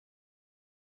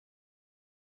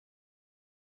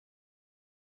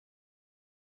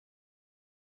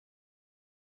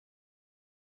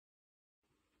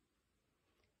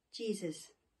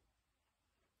Jesus.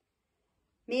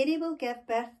 Mary will give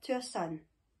birth to a son,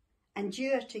 and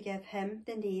you are to give him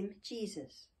the name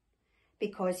Jesus,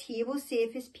 because he will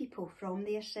save his people from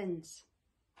their sins.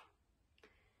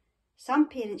 Some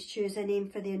parents choose a name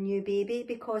for their new baby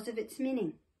because of its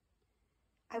meaning.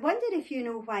 I wonder if you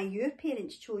know why your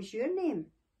parents chose your name.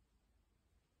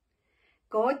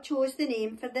 God chose the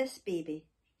name for this baby,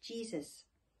 Jesus.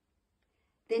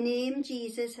 The name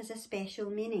Jesus has a special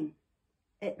meaning.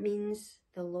 It means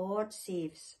the Lord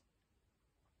saves.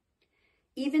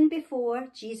 Even before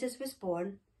Jesus was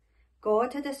born,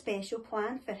 God had a special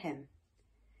plan for him.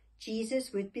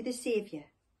 Jesus would be the Saviour.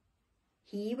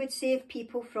 He would save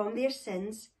people from their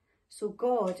sins so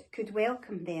God could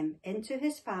welcome them into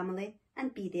his family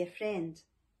and be their friend.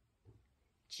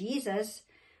 Jesus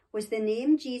was the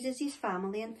name Jesus'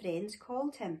 family and friends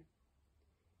called him.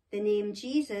 The name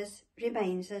Jesus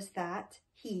reminds us that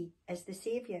he is the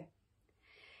Saviour.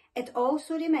 It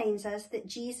also reminds us that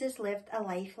Jesus lived a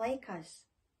life like us.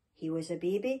 He was a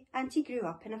baby and he grew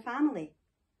up in a family.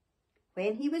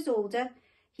 When he was older,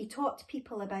 he taught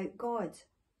people about God.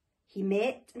 He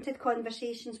met and had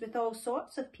conversations with all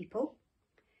sorts of people.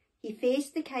 He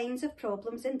faced the kinds of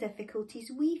problems and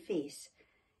difficulties we face,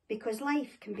 because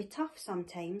life can be tough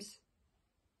sometimes.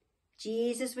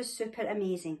 Jesus was super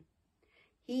amazing.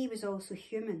 He was also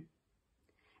human.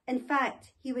 In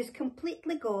fact, he was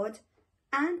completely God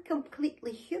and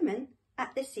completely human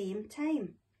at the same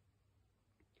time.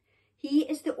 He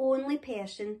is the only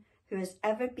person who has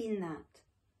ever been that.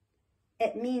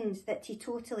 It means that he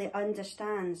totally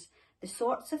understands the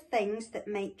sorts of things that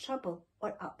might trouble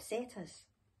or upset us.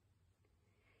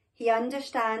 He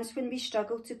understands when we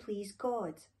struggle to please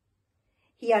God.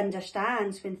 He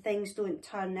understands when things don't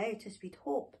turn out as we'd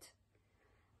hoped.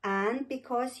 And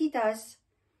because he does,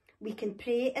 we can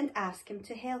pray and ask him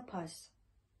to help us.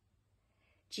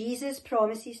 Jesus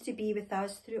promises to be with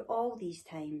us through all these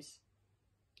times.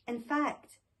 In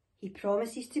fact, he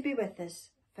promises to be with us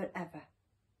forever.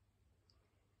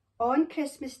 On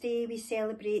Christmas Day, we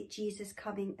celebrate Jesus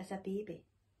coming as a baby.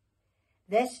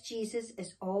 This Jesus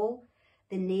is all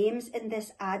the names in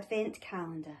this Advent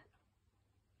calendar.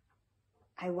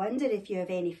 I wonder if you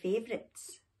have any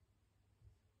favourites.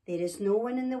 There is no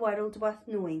one in the world worth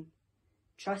knowing,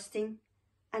 trusting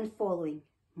and following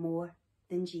more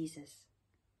than Jesus.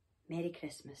 Merry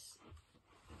Christmas.